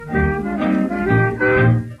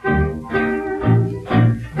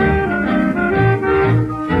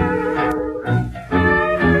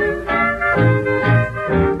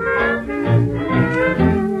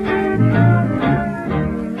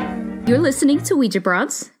to Ouija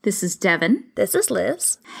Broads. This is Devin. This is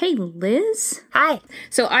Liz. Hey, Liz. Hi.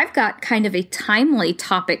 So I've got kind of a timely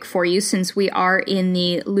topic for you since we are in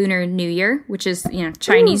the Lunar New Year, which is,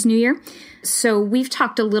 Chinese New Year. So we've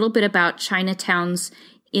talked a little bit about Chinatowns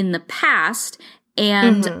in the past,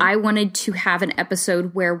 and I wanted to have an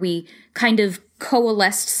episode where we kind of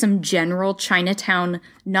coalesced some general Chinatown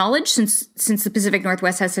knowledge since the Pacific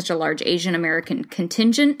Northwest has such a large Asian American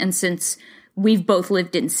contingent, and since we've both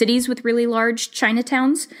lived in cities with really large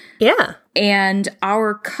Chinatowns. Yeah. And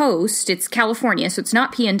our coast, it's California, so it's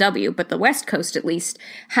not PNW, but the West Coast at least,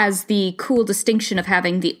 has the cool distinction of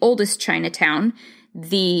having the oldest Chinatown,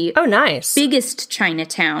 the biggest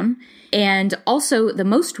Chinatown, and also the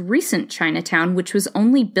most recent Chinatown, which was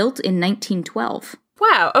only built in 1912.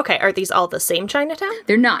 Wow, okay. Are these all the same Chinatown?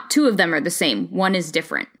 They're not. Two of them are the same. One is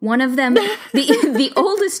different. One of them, the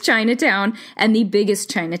oldest Chinatown and the biggest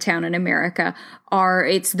Chinatown in America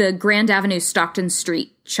it's the Grand Avenue Stockton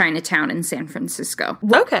Street Chinatown in San Francisco.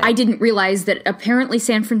 Okay. I didn't realize that apparently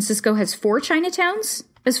San Francisco has 4 Chinatowns.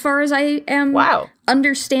 As far as I am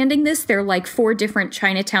understanding this, they're like 4 different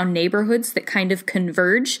Chinatown neighborhoods that kind of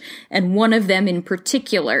converge. And one of them in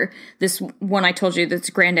particular, this one I told you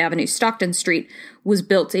that's Grand Avenue, Stockton Street, was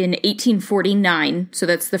built in 1849. So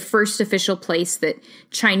that's the first official place that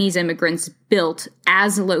Chinese immigrants built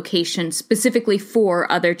as a location specifically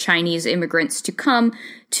for other Chinese immigrants to come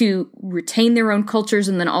to retain their own cultures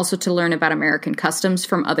and then also to learn about American customs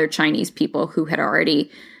from other Chinese people who had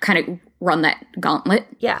already kind of run that gauntlet.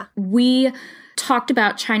 Yeah. We talked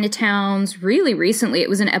about Chinatowns really recently. It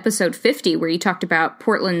was in episode 50 where you talked about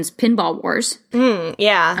Portland's pinball wars.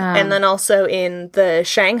 Yeah. And then also in the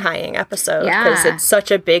Shanghaiing episode, because it's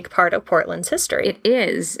such a big part of Portland's history. It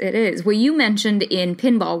is. Well, you mentioned in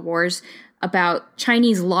Pinball Wars about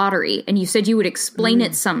Chinese lottery, and you said you would explain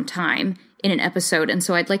it sometime in an episode, and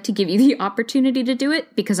so I'd like to give you the opportunity to do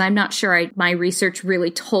it, because I'm not sure my research really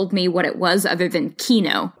told me what it was other than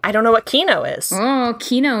Keno. I don't know what Keno is. Oh,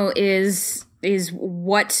 Keno is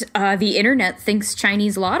what the internet thinks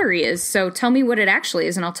Chinese lottery is, so tell me what it actually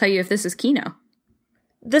is, and I'll tell you if this is Keno.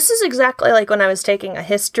 This is exactly like when I was taking a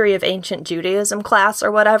history of ancient Judaism class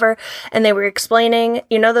or whatever, and they were explaining,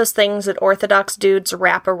 those things that Orthodox dudes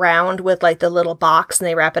wrap around with like the little box and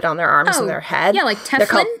they wrap it on their arms and their head? Yeah, like tefillin? They're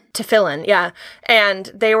called tefillin, yeah.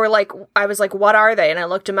 And they were like, I was like, what are they? And I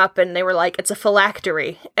looked them up and they were like, it's a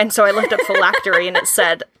phylactery. And so I looked up phylactery and it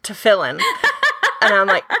said tefillin. And I'm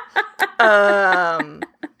like,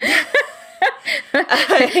 That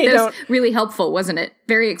was really helpful, wasn't it?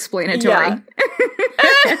 Very explanatory.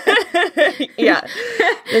 Yeah.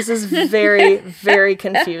 This is very, very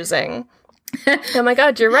confusing. Oh my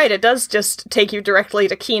god, you're right. It does just take you directly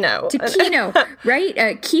to Keno. To Keno,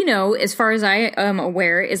 right? Keno, as far as I am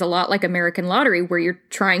aware, is a lot like American Lottery, where you're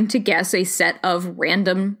trying to guess a set of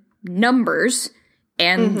random numbers,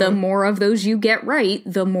 and the more of those you get right,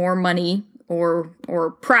 the more money or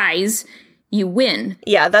prize you win.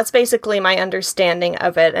 Yeah, that's basically my understanding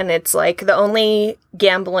of it, and it's like the only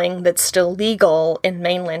gambling that's still legal in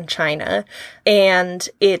mainland China, and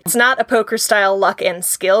it's not a poker-style luck and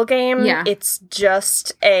skill game. Yeah. It's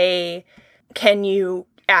just can you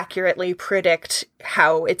accurately predict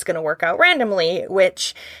how it's going to work out randomly,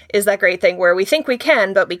 which is that great thing where we think we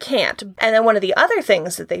can, but we can't. And then one of the other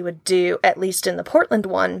things that they would do, at least in the Portland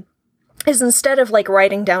one, is instead of like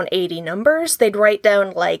writing down 80 numbers, they'd write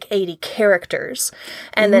down like 80 characters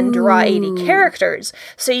and then draw 80 characters.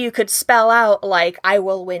 So you could spell out like, I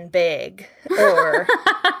will win big, or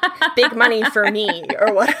big money for me,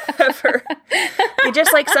 or whatever. You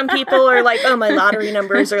just like some people are like, oh, my lottery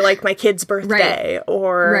numbers are like my kid's birthday,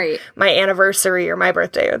 or my anniversary, or my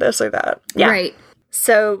birthday, or this or that. Yeah. Right.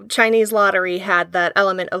 So Chinese lottery had that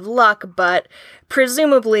element of luck, but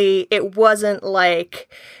presumably it wasn't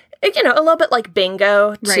like, a little bit like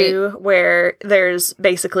bingo, too, where there's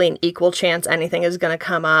basically an equal chance anything is going to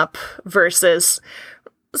come up, versus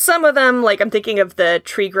some of them, like I'm thinking of the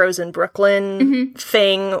Tree Grows in Brooklyn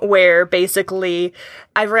thing, where basically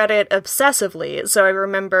I've read it obsessively, so I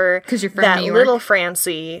remember that little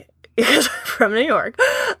Francie, from New York,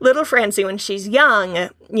 little Francie, when she's young,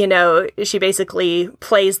 she basically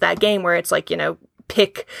plays that game where it's like,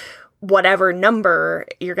 pick whatever number,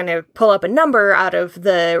 you're going to pull up a number out of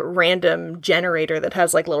the random generator that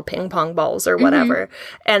has like little ping pong balls or whatever.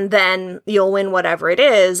 And then you'll win whatever it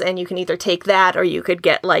is. And you can either take that or you could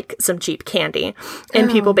get like some cheap candy. And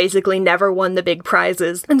people basically never won the big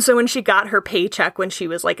prizes. And so when she got her paycheck when she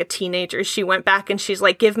was like a teenager, she went back and she's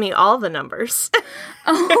like, give me all the numbers.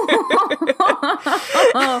 And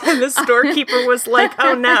the storekeeper was like,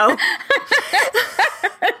 oh no.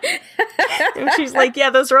 And she's like, yeah,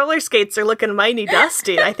 those roller skates are looking mighty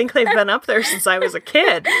dusty. I think they've been up there since I was a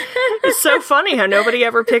kid. It's so funny how nobody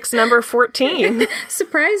ever picks number 14.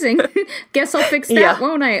 Surprising. Guess I'll fix that,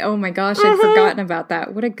 won't I? Oh my gosh, I'd forgotten about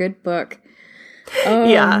that. What a good book.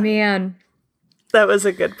 Oh, man. That was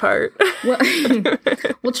a good part. Well,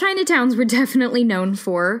 Chinatowns were definitely known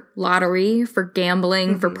for lottery, for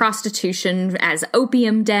gambling, for prostitution, as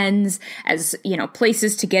opium dens, as,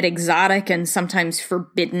 places to get exotic and sometimes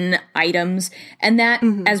forbidden items. And that,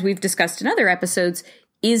 as we've discussed in other episodes,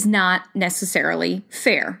 is not necessarily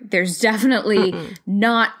fair. There's definitely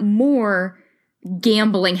not more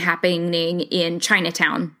gambling happening in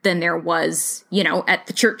Chinatown than there was, at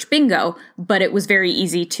the church bingo, but it was very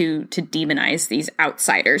easy to demonize these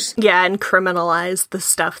outsiders. Yeah, and criminalize the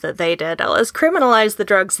stuff that they did. Let's criminalize the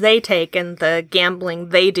drugs they take and the gambling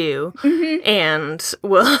they do, and,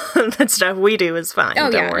 well, that stuff we do is fine. Oh,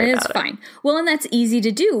 Don't worry it's about fine. Well, and that's easy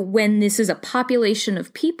to do when this is a population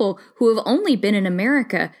of people who have only been in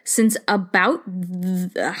America since about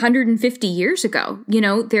 150 years ago.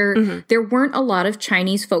 There weren't a lot of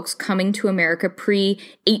Chinese folks coming to America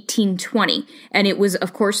pre-1820. And it was,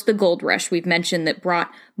 of course, the gold rush we've mentioned that brought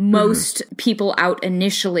most people out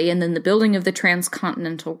initially, and then the building of the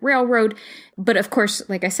Transcontinental Railroad. But of course,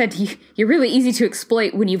 like I said, you're really easy to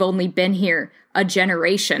exploit when you've only been here a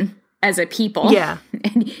generation as a people. Yeah.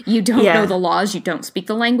 And you don't know the laws, you don't speak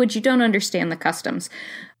the language, you don't understand the customs.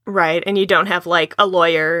 Right, and you don't have, a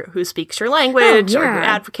lawyer who speaks your language or who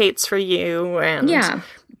advocates for you, and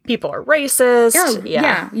people are racist. Oh,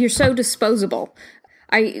 yeah, you're so disposable.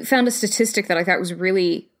 I found a statistic that I thought was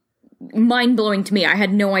really mind-blowing to me. I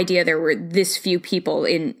had no idea there were this few people.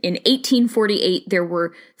 In 1848, there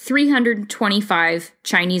were 325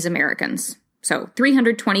 Chinese Americans. So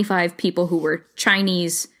 325 people who were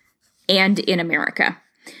Chinese and in America.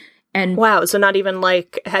 And wow, so not even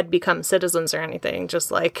had become citizens or anything,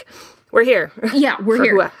 just we're here. Yeah, we're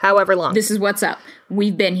here. However long. This is what's up.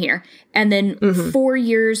 We've been here. And then 4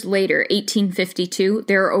 years later, 1852,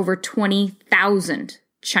 there are over 20,000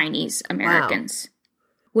 Chinese Americans.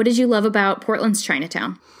 Wow. What did you love about Portland's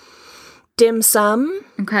Chinatown? Dim sum.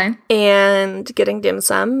 Okay. And getting dim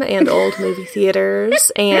sum and old movie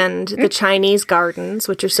theaters and the Chinese gardens,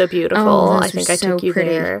 which are so beautiful. Oh, I think I took you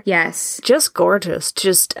there. Yes. Just gorgeous.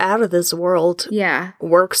 Just out of this world. Yeah.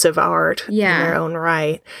 Works of art in their own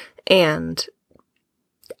right. And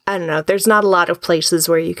I don't know, there's not a lot of places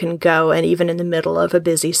where you can go, and even in the middle of a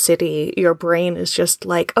busy city, your brain is just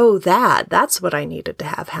like, oh, that's what I needed to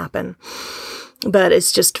have happen. But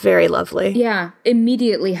it's just very lovely. Yeah,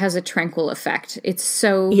 immediately has a tranquil effect. It's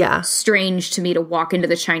so strange to me to walk into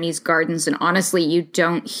the Chinese gardens, and honestly, you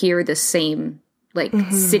don't hear the same,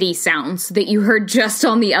 city sounds that you heard just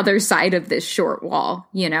on the other side of this short wall,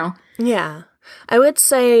 Yeah. I would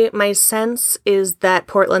say my sense is that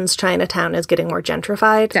Portland's Chinatown is getting more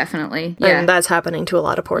gentrified. Definitely, yeah. And that's happening to a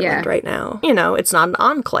lot of Portland right now. It's not an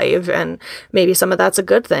enclave, and maybe some of that's a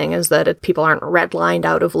good thing, is that people aren't redlined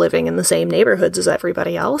out of living in the same neighborhoods as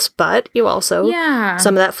everybody else, but you also,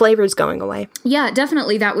 some of that flavor is going away. Yeah,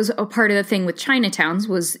 definitely. That was a part of the thing with Chinatowns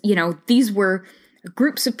was, these were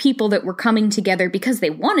groups of people that were coming together because they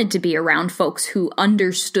wanted to be around folks who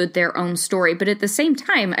understood their own story. But at the same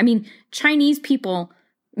time, I mean, Chinese people,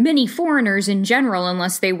 many foreigners in general,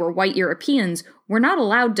 unless they were white Europeans, were not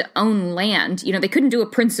allowed to own land. They couldn't do a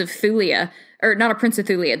Prince of Thulia, or not a Prince of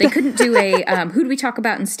Thulia. They couldn't do a, who do we talk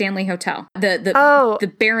about in Stanley Hotel?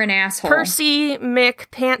 The Baron Asshole. Percy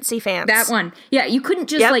McPantsy Fants. That one. Yeah, you couldn't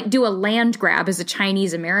just do a land grab as a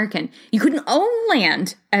Chinese American. You couldn't own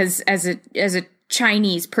land as a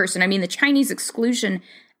Chinese person. I mean, the Chinese Exclusion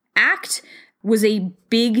Act was a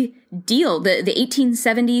big deal. The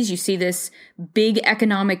 1870s, you see this big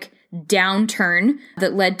economic downturn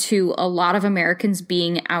that led to a lot of Americans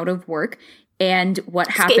being out of work. And what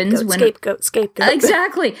happens when... Scapegoat.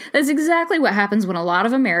 Exactly. That's exactly what happens when a lot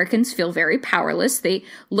of Americans feel very powerless. They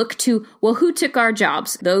look to, well, who took our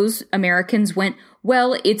jobs? Those Americans went,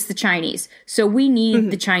 well, it's the Chinese. So we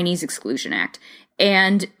need the Chinese Exclusion Act.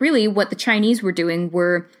 And really what the Chinese were doing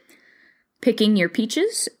were picking your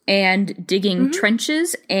peaches and digging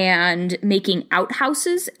trenches and making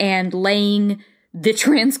outhouses and laying the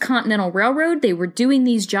Transcontinental Railroad. They were doing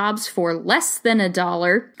these jobs for less than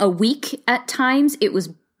 $1 a week at times. It was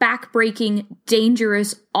backbreaking,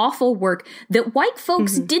 dangerous, awful work that white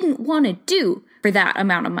folks didn't want to do for that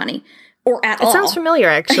amount of money. Or at all. It sounds familiar,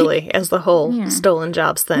 actually, as the whole stolen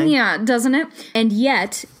jobs thing. Yeah, doesn't it? And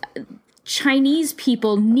yet, Chinese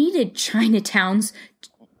people needed Chinatowns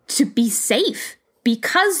to be safe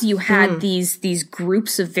because you had these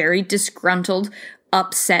groups of very disgruntled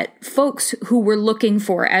upset folks who were looking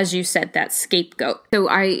for, as you said, that scapegoat. So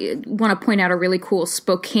I want to point out a really cool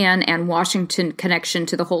Spokane and Washington connection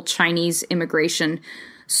to the whole Chinese immigration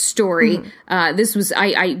story. This was,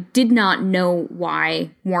 I did not know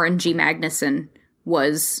why Warren G. Magnuson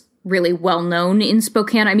was really well known in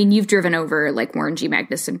Spokane. I mean, you've driven over like Warren G.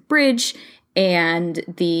 Magnuson Bridge and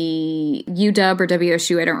the UW or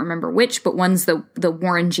WSU, I don't remember which, but one's the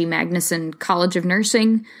Warren G. Magnuson College of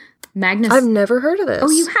Nursing. I've never heard of this.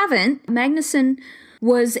 Oh, you haven't? Magnuson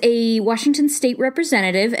was a Washington state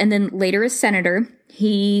representative and then later a senator.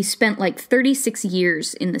 He spent like 36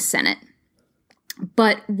 years in the Senate.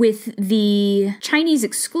 But with the Chinese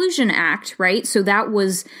Exclusion Act, right? So that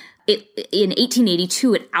was it, in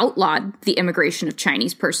 1882, it outlawed the immigration of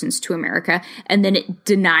Chinese persons to America, and then it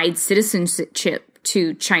denied citizenship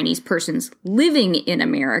to Chinese persons living in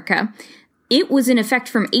America. It was in effect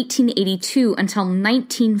from 1882 until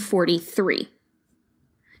 1943.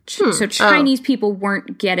 So Chinese people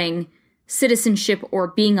weren't getting citizenship or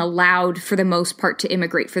being allowed, for the most part, to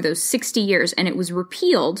immigrate for those 60 years, and it was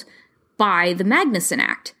repealed by the Magnuson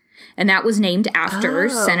Act. And that was named after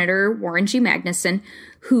Senator Warren G. Magnuson,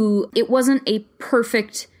 who, it wasn't a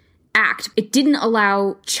perfect act. It didn't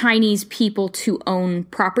allow Chinese people to own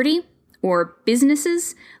property or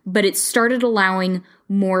businesses, but it started allowing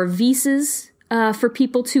more visas for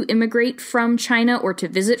people to immigrate from China or to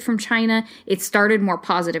visit from China. It started more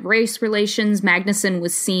positive race relations. Magnuson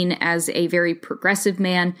was seen as a very progressive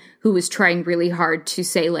man who was trying really hard to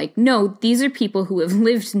say, like, no, these are people who have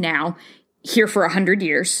lived now here for 100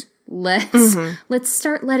 years. Let's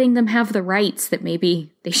start letting them have the rights that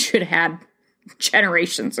maybe they should have had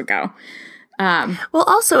generations ago. Well,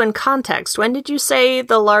 also in context, when did you say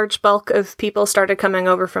the large bulk of people started coming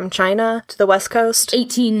over from China to the West Coast?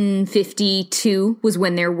 1852 was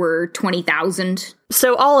when there were 20,000.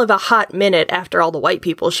 So all of a hot minute after all the white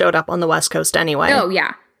people showed up on the West Coast anyway. Oh,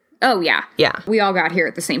 yeah. Yeah. We all got here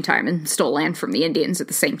at the same time and stole land from the Indians at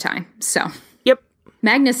the same time, so. Yep.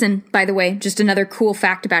 Magnuson, by the way, just another cool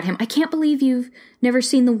fact about him. I can't believe you've never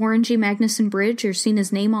seen the Warren G. Magnuson Bridge or seen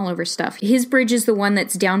his name all over stuff. His bridge is the one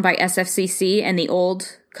that's down by SFCC and the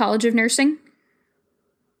old College of Nursing.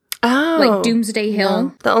 Oh. Like Doomsday Hill.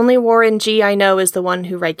 No. The only Warren G. I know is the one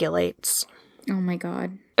who regulates. Oh my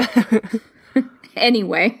god.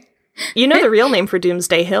 Anyway. You know the real name for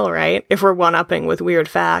Doomsday Hill, right? If we're one-upping with weird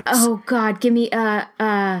facts. Oh god, give me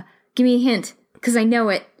a hint, because I know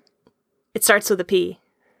it. It starts with a P.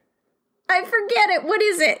 I forget it. What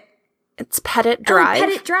is it? It's Pettit Drive. Oh,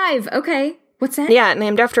 Pettit Drive. Okay. What's that? Yeah,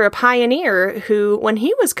 named after a pioneer who, when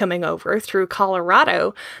he was coming over through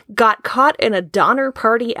Colorado, got caught in a Donner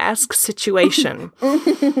Party-esque situation.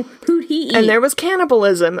 Who'd he eat? And there was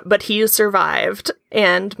cannibalism, but he survived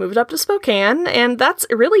and moved up to Spokane, and that's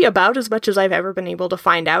really about as much as I've ever been able to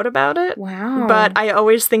find out about it. Wow. But I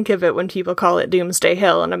always think of it when people call it Doomsday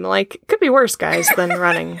Hill, and I'm like, could be worse, guys, than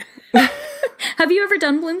running. Have you ever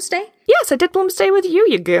done Bloomsday? Yes, I did Bloomsday with you,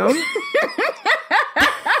 you goon.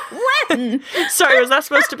 When? Sorry, was that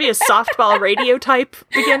supposed to be a softball radio type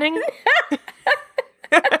beginning? No,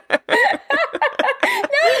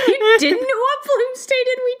 you didn't. What Bloomsday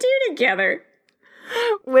did we do together?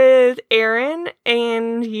 With Aaron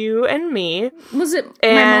and you and me. Was it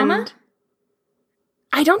my mama?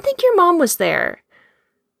 I don't think your mom was there.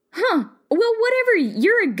 Huh. Well, whatever.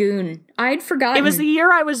 You're a goon. I'd forgotten. It was the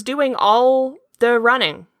year I was doing all the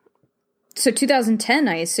running. So 2010,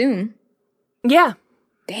 I assume. Yeah.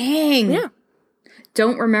 Dang. Yeah.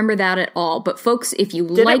 Don't remember that at all. But folks, if you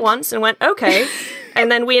did it once and went, okay. And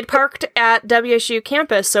then we had parked at WSU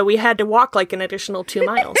campus, so we had to walk like an additional 2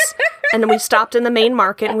 miles. And then we stopped in the main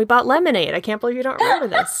market and we bought lemonade. I can't believe you don't remember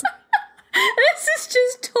this. This is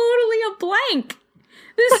just totally a blank.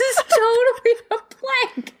 This is totally a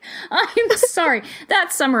blank. I'm sorry.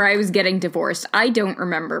 That summer I was getting divorced. I don't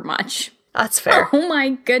remember much. That's fair. Oh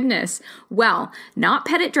my goodness. Well, not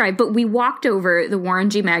Pettit Drive, but we walked over the Warren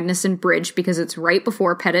G. Magnuson Bridge because it's right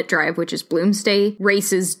before Pettit Drive, which is Bloomsday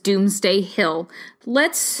Race's Doomsday Hill.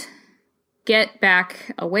 Let's get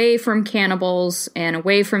back away from cannibals and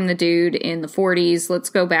away from the dude in the 40s. Let's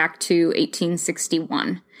go back to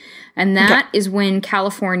 1861. And that is when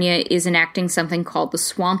California is enacting something called the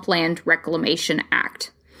Swampland Reclamation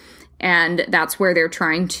Act. And that's where they're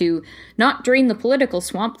trying to not drain the political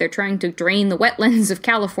swamp, they're trying to drain the wetlands of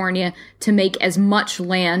California to make as much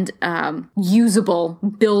land usable,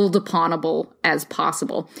 build-uponable as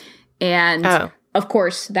possible. And, of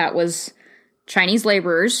course, that was Chinese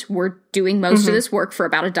laborers were doing most of this work for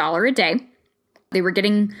about $1 a day. They were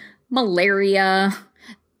getting malaria.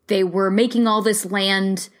 They were making all this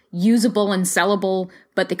land usable and sellable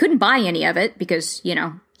but they couldn't buy any of it because,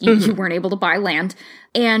 you weren't able to buy land.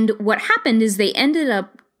 And what happened is they ended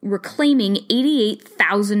up reclaiming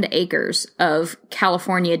 88,000 acres of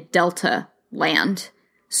California Delta land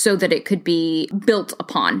so that it could be built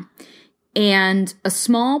upon. And a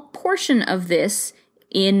small portion of this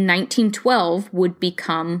in 1912 would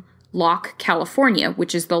become Locke, California,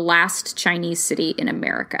 which is the last Chinese city in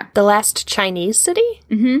America. The last Chinese city?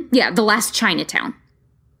 Mm-hmm. Yeah, the last Chinatown.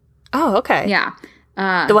 Oh, okay. Yeah.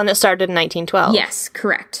 The one that started in 1912? Yes,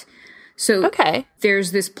 correct. So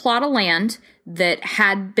there's this plot of land that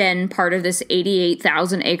had been part of this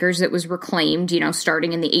 88,000 acres that was reclaimed,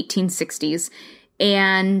 starting in the 1860s.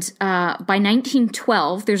 And by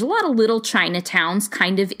 1912, there's a lot of little Chinatowns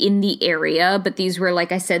kind of in the area, but these were,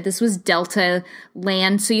 like I said, this was Delta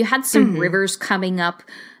land. So you had some rivers coming up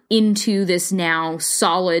into this now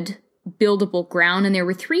solid, buildable ground. And there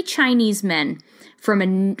were 3 Chinese men from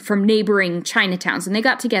neighboring Chinatowns. And they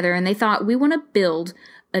got together and they thought, we want to build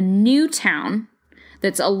a new town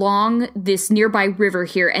that's along this nearby river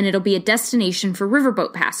here, and it'll be a destination for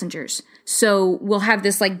riverboat passengers. So we'll have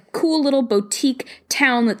this cool little boutique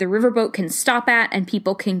town that the riverboat can stop at, and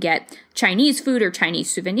people can get Chinese food or Chinese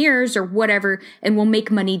souvenirs or whatever, and we'll make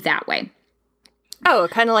money that way. Oh,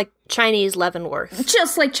 kind of like Chinese Leavenworth.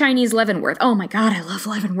 Just like Chinese Leavenworth. Oh my god, I love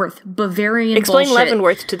Leavenworth. Bavarian Explain bullshit.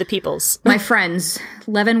 Leavenworth to the peoples. My friends,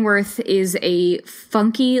 Leavenworth is a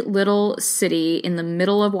funky little city in the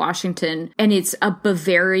middle of Washington, and it's a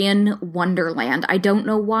Bavarian wonderland. I don't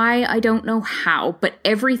know why, I don't know how, but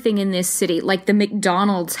everything in this city, like the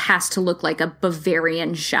McDonald's has to look like a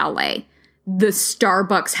Bavarian chalet. The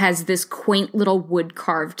Starbucks has this quaint little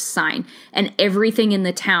wood-carved sign, and everything in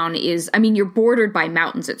the town is, you're bordered by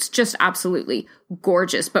mountains. It's just absolutely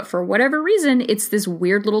gorgeous, but for whatever reason, it's this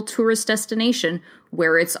weird little tourist destination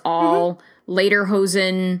where it's all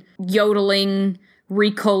lederhosen, yodeling,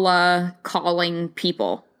 Ricola calling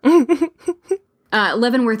people.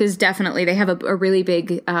 Leavenworth is definitely, they have a really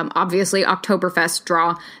big, obviously, Oktoberfest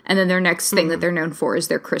draw, and then their next thing that they're known for is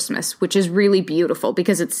their Christmas, which is really beautiful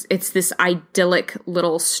because it's this idyllic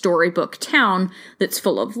little storybook town that's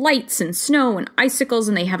full of lights and snow and icicles,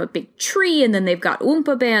 and they have a big tree, and then they've got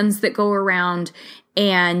Oompa bands that go around,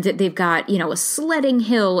 and they've got, a sledding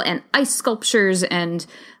hill and ice sculptures, and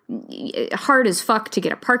hard as fuck to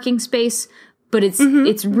get a parking space. But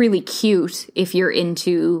it's really cute if you're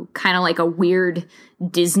into kind of like a weird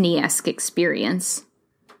Disney-esque experience.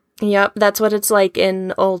 Yep, that's what it's like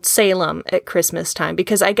in Old Salem at Christmas time.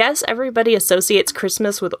 Because I guess everybody associates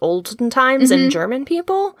Christmas with olden times and German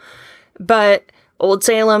people. But Old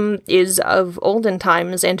Salem is of olden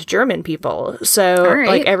times and German people. So,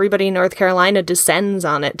 everybody in North Carolina descends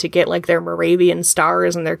on it to get, their Moravian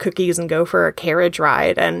stars and their cookies and go for a carriage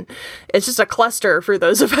ride. And it's just a cluster for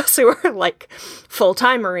those of us who are,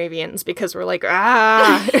 full-time Moravians because we're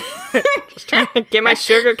just trying to get my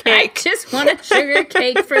sugar cake. I just want a sugar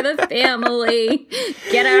cake for the family.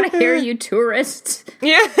 Get out of here, you tourists.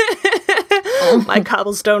 Yeah. My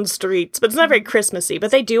cobblestone streets. But it's not very Christmassy.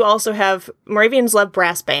 But they do also have... Moravians love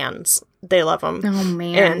brass bands. They love them. Oh,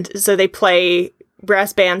 man. And so they play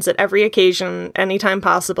brass bands at every occasion, anytime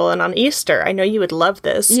possible. And on Easter, I know you would love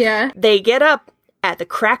this. Yeah. They get up at the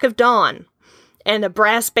crack of dawn, and a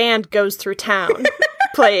brass band goes through town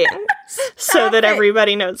playing. So that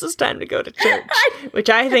everybody knows it's time to go to church, which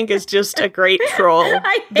I think is just a great troll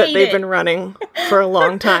that they've been running for a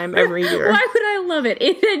long time every year. Why would I love it?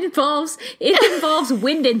 It involves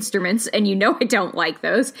wind instruments, and I don't like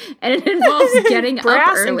those. And it involves getting up early.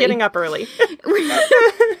 Brass and getting up early.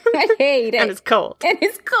 I hate it. And it's cold. And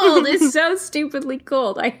it's cold. It's so stupidly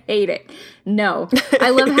cold. I hate it. No. I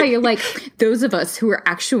love how you're those of us who are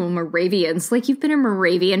actual Moravians, you've been a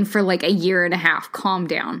Moravian for a year and a half. Calm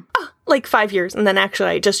down. 5 years, and then actually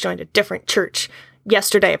I just joined a different church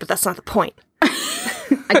yesterday, but that's not the point.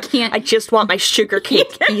 I can't. I just want my sugar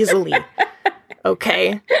cake easily.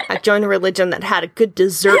 Okay? I joined a religion that had a good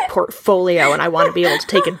dessert portfolio, and I want to be able to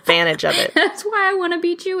take advantage of it. That's why I want to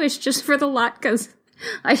be Jewish, just for the latkes.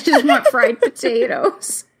 I just want fried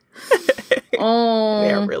potatoes. Oh,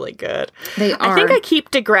 they're really good. They are. I think I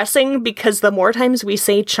keep digressing because the more times we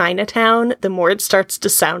say Chinatown, the more it starts to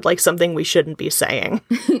sound like something we shouldn't be saying.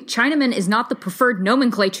 Chinaman is not the preferred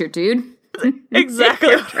nomenclature, dude.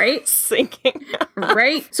 Exactly. Right? Thinking.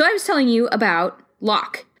 Right? So I was telling you about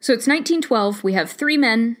Locke. So it's 1912. We have 3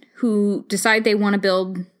 men who decide they want to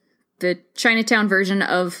build the Chinatown version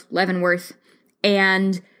of Leavenworth,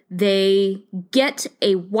 and they get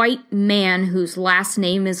a white man whose last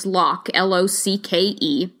name is Locke,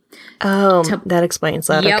 Locke, Oh, that explains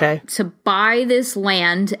that. Yep, okay. To buy this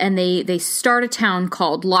land, and they start a town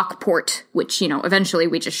called Lockport, which, eventually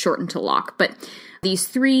we just shortened to Locke. But these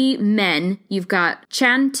three men, you've got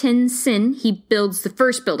Chan Tin Sin. He builds the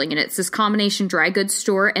first building, and it's this combination dry goods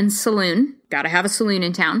store and saloon. Gotta have a saloon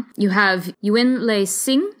in town. You have Yuen Lei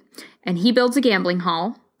Sing, and he builds a gambling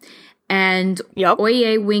hall. And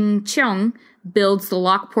Oye Wing Cheong builds the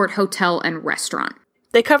Lockport Hotel and Restaurant.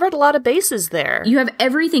 They covered a lot of bases there. You have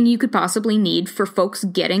everything you could possibly need for folks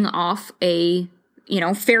getting off a,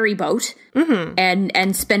 ferry boat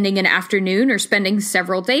and spending an afternoon or spending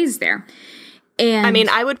several days there. And I mean,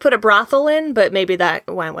 I would put a brothel in, but maybe that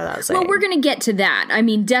went without saying. Well, we're going to get to that. I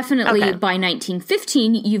mean, definitely by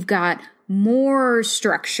 1915, you've got more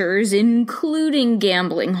structures, including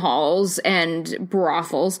gambling halls and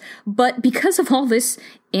brothels. But because of all this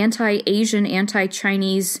anti-Asian,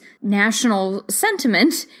 anti-Chinese national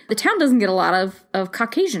sentiment, the town doesn't get a lot of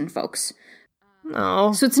Caucasian folks.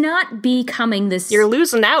 No. So it's not becoming this... You're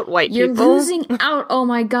losing out, white people. You're losing out. Oh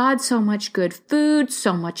my God, so much good food,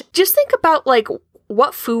 so much... Just think about,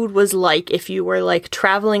 what food was like if you were,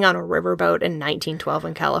 traveling on a riverboat in 1912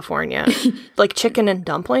 in California. Chicken and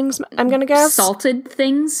dumplings, I'm gonna guess? Salted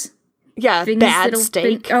things? Yeah, bad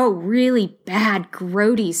steak. Really bad,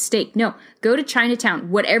 grody steak. No, go to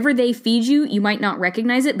Chinatown. Whatever they feed you, you might not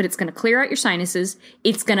recognize it, but it's going to clear out your sinuses.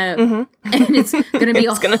 It's going to, and it's going to be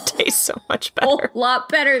it's going to taste so much better. A lot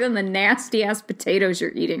better than the nasty ass potatoes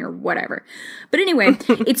you're eating or whatever. But anyway,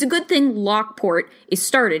 it's a good thing Lockport is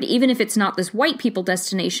started, even if it's not this white people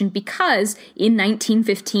destination, because in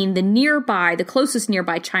 1915, the closest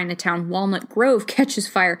nearby Chinatown, Walnut Grove, catches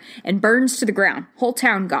fire and burns to the ground. Whole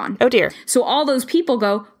town gone. Oh dear. So all those people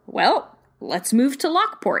go, well, let's move to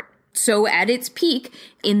Lockport. So at its peak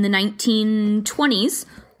in the 1920s,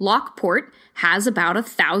 Lockport has about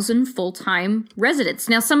 1,000 full-time residents.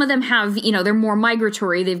 Now, some of them have, they're more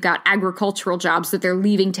migratory. They've got agricultural jobs that they're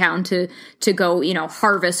leaving town to go,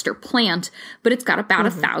 harvest or plant. But it's got about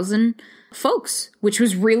 1,000 folks, which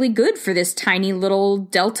was really good for this tiny little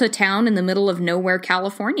delta town in the middle of nowhere,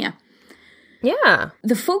 California. Yeah.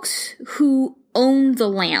 The folks who owned the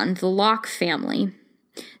land, the Locke family,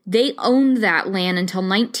 they owned that land until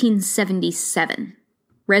 1977.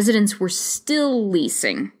 Residents were still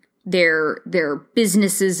leasing their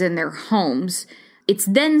businesses and their homes. It's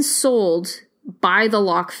then sold by the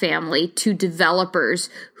Locke family to developers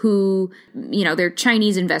who, they're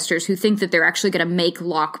Chinese investors who think that they're actually going to make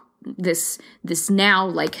Locke this now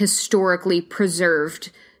historically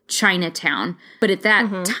preserved Chinatown. But at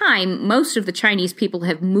that time, most of the Chinese people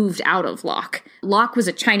have moved out of Locke. Locke was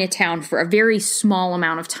a Chinatown for a very small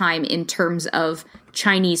amount of time in terms of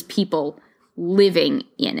Chinese people living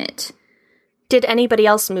in it. Did anybody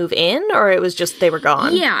else move in, or it was just they were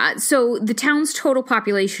gone? Yeah, so the town's total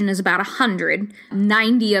population is about 100.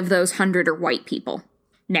 90 of those 100 are white people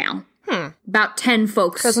now. About 10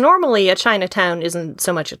 folks. Because normally a Chinatown isn't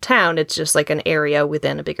so much a town, it's just an area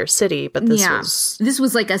within a bigger city, but this was... This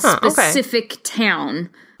was a specific town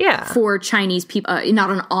for Chinese people, not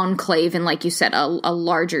an enclave in, like you said, a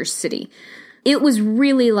larger city. It was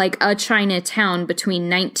really a Chinatown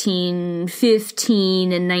between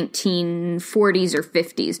 1915 and 1940s or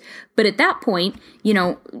 50s. But at that point,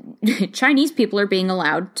 Chinese people are being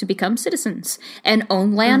allowed to become citizens and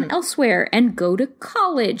own land elsewhere and go to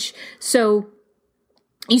college. So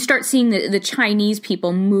you start seeing the Chinese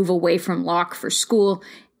people move away from Locke for school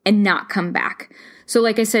and not come back. So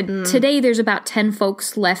like I said, today there's about 10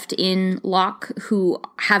 folks left in Locke who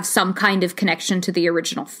have some kind of connection to the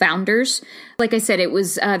original founders. Like I said, it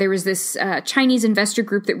was there was this Chinese investor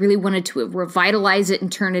group that really wanted to revitalize it and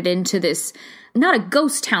turn it into this, not a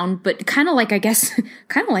ghost town, but kind of like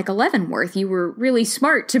Leavenworth. You were really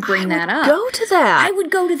smart to bring that up. Go to that. I would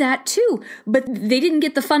go to that too. But they didn't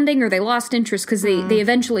get the funding or they lost interest because they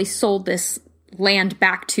eventually sold this land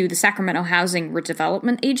back to the Sacramento Housing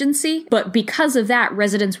Redevelopment Agency. But because of that,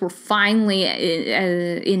 residents were finally,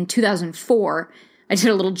 in 2004, I did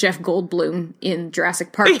a little Jeff Goldblum in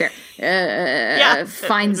Jurassic Park there.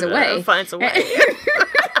 Finds a way. Finds a way.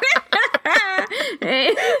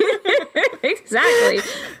 Exactly.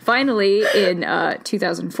 Finally, in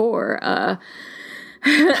 2004,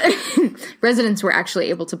 residents were actually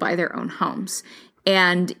able to buy their own homes.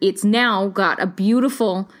 And it's now got a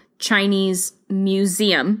beautiful Chinese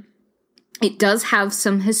museum. It does have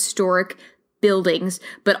some historic buildings,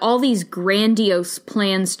 but all these grandiose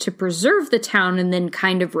plans to preserve the town and then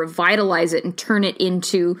kind of revitalize it and turn it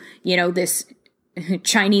into, this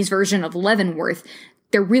Chinese version of Leavenworth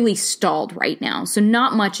they're really stalled right now. So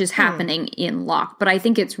not much is happening in Locke, but I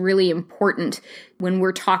think it's really important when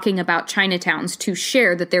we're talking about Chinatowns to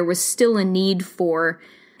share that there was still a need for,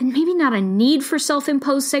 and maybe not a need for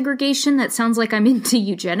self-imposed segregation. That sounds like I'm into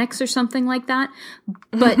eugenics or something like that.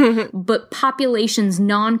 But populations,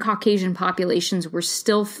 non-Caucasian populations, were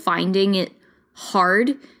still finding it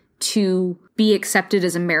hard to be accepted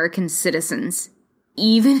as American citizens,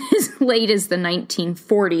 even as late as the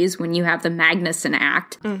 1940s when you have the Magnuson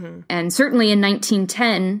Act. And certainly in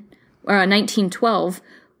 1912,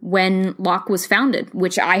 when Locke was founded,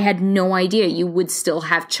 which I had no idea you would still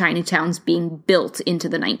have Chinatowns being built into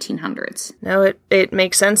the 1900s. No, it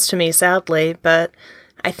makes sense to me, sadly, but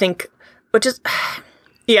I think, which is...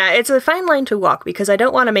 Yeah, it's a fine line to walk, because I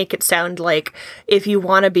don't want to make it sound like if you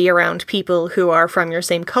want to be around people who are from your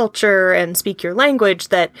same culture and speak your language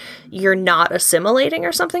that you're not assimilating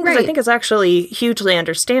or something, because I think it's actually hugely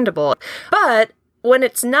understandable. But when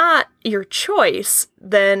it's not your choice,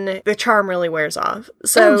 then the charm really wears off.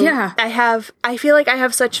 So I feel like I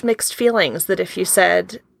have such mixed feelings that if you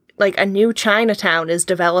said, like, a new Chinatown is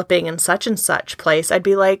developing in such and such place, I'd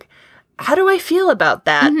be like, how do I feel about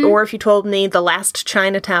that? Or if you told me the last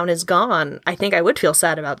Chinatown is gone, I think I would feel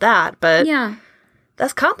sad about that. But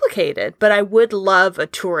that's complicated. But I would love a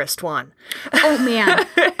tourist one. Oh, man.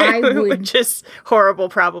 I would. Which is horrible,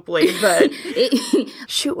 probably. But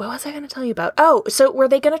shoot, what was I going to tell you about? Oh, so were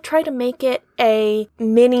they going to try to make it a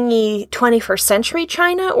mini 21st century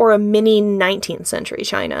China or a mini 19th century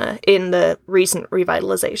China in the recent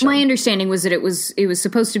revitalization? My understanding was that it was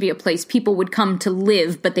supposed to be a place people would come to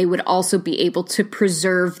live, but they would also be able to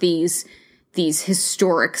preserve these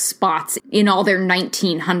historic spots in all their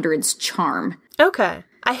 1900s charm. Okay.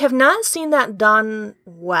 I have not seen that done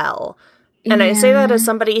well. And I say that as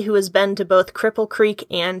somebody who has been to both Cripple Creek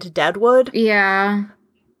and Deadwood. Yeah.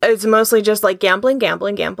 It's mostly just like gambling,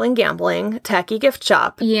 tacky gift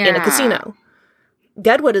shop in a casino.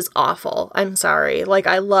 Deadwood is awful. I'm sorry. Like,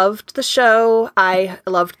 I loved the show. I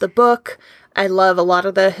loved the book. I love a lot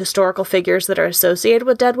of the historical figures that are associated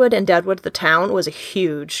with Deadwood, and Deadwood, the town, was a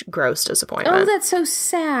huge, gross disappointment. Oh, that's so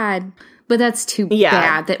sad. But that's too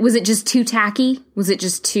bad. Was it just too tacky? Was it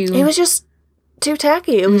just too... It was just too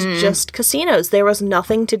tacky. It was just casinos. There was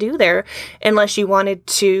nothing to do there unless you wanted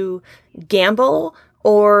to gamble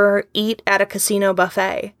or eat at a casino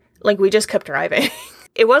buffet. Like, we just kept driving.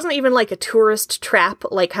 It wasn't even like a tourist trap,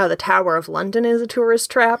 like how the Tower of London is a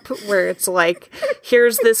tourist trap, where it's like,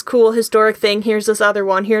 here's this cool historic thing, here's this other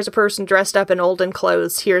one, here's a person dressed up in olden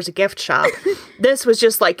clothes, here's a gift shop. This was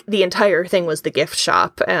just like, the entire thing was the gift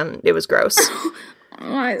shop, and it was gross.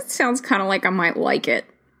 It sounds kind of like I might like it.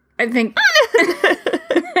 I think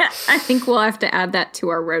we'll have to add that to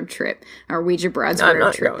our road trip, our Ouija Broads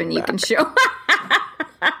road trip, and you can show...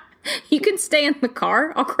 You can stay in the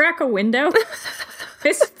car. I'll crack a window.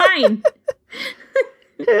 It's fine.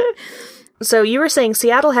 So you were saying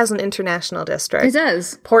Seattle has an international district. It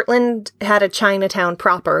does. Portland had a Chinatown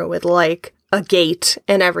proper with, like, a gate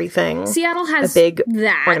and everything. Seattle has a big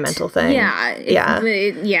that ornamental thing. Yeah.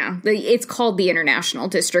 It's called the International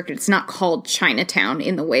District. It's not called Chinatown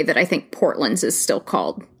in the way that I think Portland's is still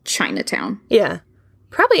called Chinatown. Yeah.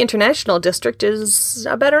 Probably International District is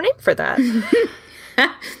a better name for that.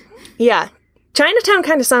 Yeah. Chinatown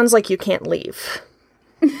kind of sounds like you can't leave.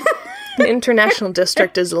 The International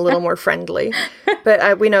District is a little more friendly.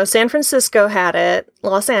 But we know San Francisco had it,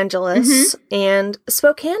 Los Angeles, and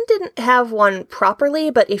Spokane didn't have one properly,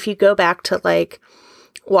 but if you go back to, like,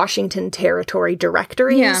 Washington Territory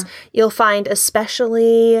directories, you'll find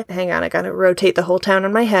especially... Hang on, I gotta rotate the whole town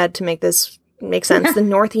in my head to make this make sense. The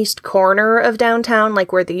northeast corner of downtown,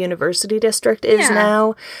 like where the University District is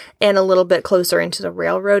now, and a little bit closer into the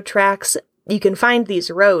railroad tracks, you can find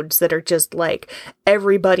these roads that are just like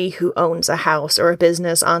everybody who owns a house or a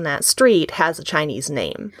business on that street has a Chinese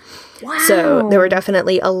name. Wow. So there were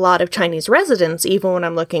definitely a lot of Chinese residents, even when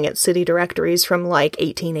I'm looking at city directories from like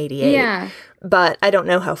 1888. Yeah. But I don't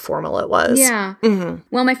know how formal it was. Yeah. Mm-hmm.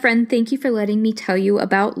 Well, my friend, thank you for letting me tell you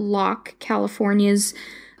about Locke, California's,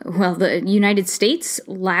 well, the United States'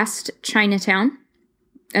 last Chinatown.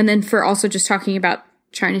 And then for also just talking about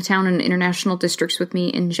Chinatown and international districts with me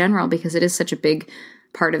in general, because it is such a big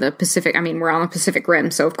part of the Pacific. I mean, we're on the Pacific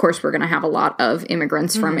Rim, so of course we're going to have a lot of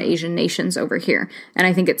immigrants from Asian nations over here. And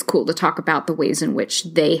I think it's cool to talk about the ways in which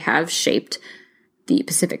they have shaped the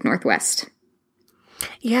Pacific Northwest.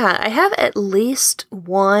 Yeah, I have at least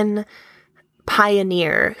one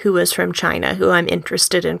pioneer who was from China who I'm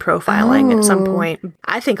interested in profiling at some point.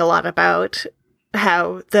 I think a lot about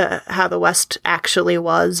how the West actually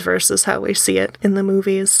was versus how we see it in the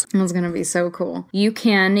movies. It's going to be so cool. You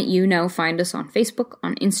can, find us on Facebook,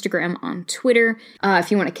 on Instagram, on Twitter.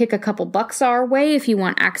 If you want to kick a couple bucks our way, if you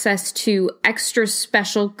want access to extra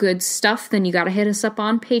special good stuff, then you got to hit us up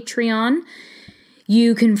on Patreon.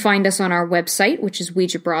 You can find us on our website, which is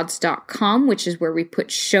ouijabroads.com, which is where we put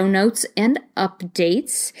show notes and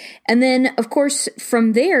updates. And then, of course,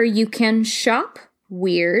 from there, you can shop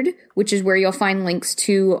Weird, which is where you'll find links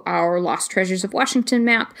to our Lost Treasures of Washington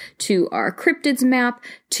map, to our cryptids map,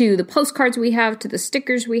 to the postcards we have, to the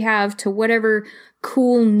stickers we have, to whatever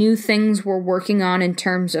cool new things we're working on in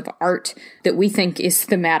terms of art that we think is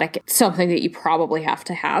thematic, something that you probably have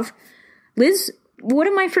to have. Liz, what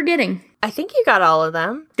am I forgetting? I think you got all of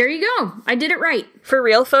them. There you go. I did it right. For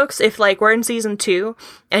real, folks, if we're in season 2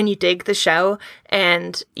 and you dig the show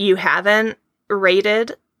and you haven't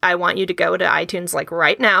rated, I want you to go to iTunes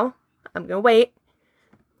right now. I'm going to wait.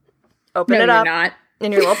 Open it up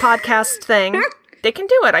in your little podcast thing. They can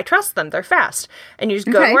do it. I trust them. They're fast. And you just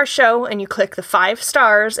go to our show and you click the 5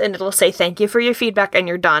 stars and it'll say thank you for your feedback and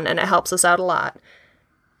you're done. And it helps us out a lot.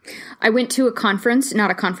 I went to a conference,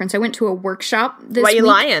 not a conference. I went to a workshop this week. Why are you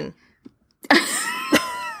lying?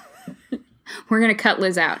 We're going to cut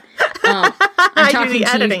Liz out. I do the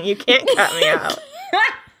editing. You can't cut me out.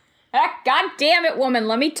 God damn it, woman.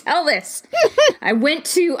 Let me tell this. I went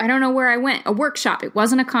to, I don't know where I went, a workshop. It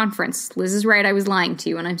wasn't a conference. Liz is right. I was lying to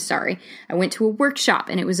you, and I'm sorry. I went to a workshop,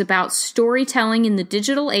 and it was about storytelling in the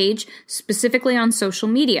digital age, specifically on social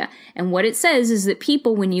media. And what it says is that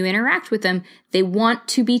people, when you interact with them, they want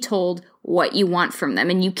to be told what you want from them.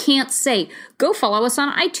 And you can't say, go follow us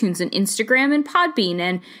on iTunes and Instagram and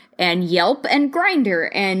Podbean and Yelp and Grindr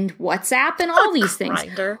and WhatsApp and all these things.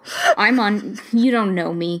 Grindr. I'm on, you don't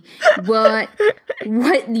know me. But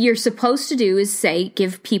what you're supposed to do is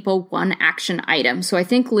give people one action item. So I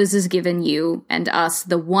think Liz has given you and us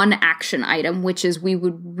the one action item, which is we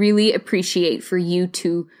would really appreciate for you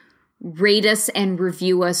to rate us and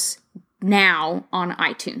review us now on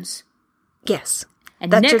iTunes. Yes.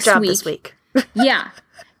 And that's next your job week, this week. yeah.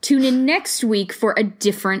 Tune in next week for a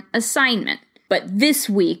different assignment. But this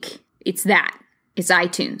week, it's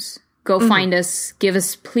iTunes. Go find us.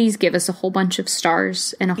 Please give us a whole bunch of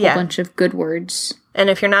stars and a whole bunch of good words. And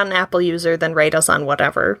if you're not an Apple user, then rate us on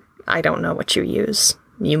whatever. I don't know what you use.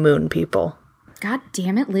 You moon people. God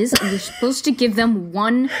damn it, Liz. You're supposed to give them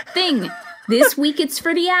one thing. This week it's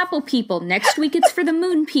for the Apple people. Next week it's for the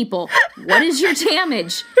moon people. What is your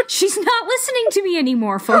damage? She's not listening to me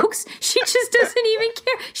anymore, folks. She just doesn't even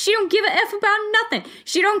care. She don't give a F about nothing.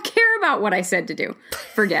 She don't care about what I said to do.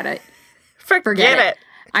 Forget it. Forget it.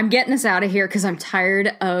 I'm getting us out of here because I'm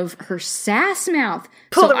tired of her sass mouth.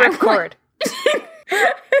 Pull the ripcord.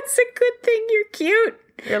 It's a good thing you're cute.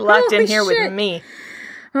 You're locked in here with me.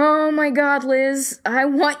 Oh my God, Liz, I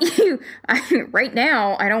want you, right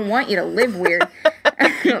now, I don't want you to live weird.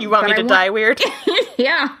 You want me to die weird?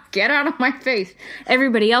 Yeah, get out of my face.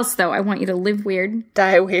 Everybody else, though, I want you to live weird.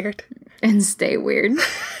 Die weird. And stay weird.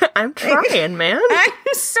 I'm trying, man. I'm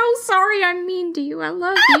so sorry I'm mean to you. I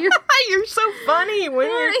love you. You're so funny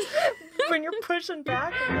when you're pushing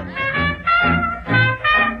back.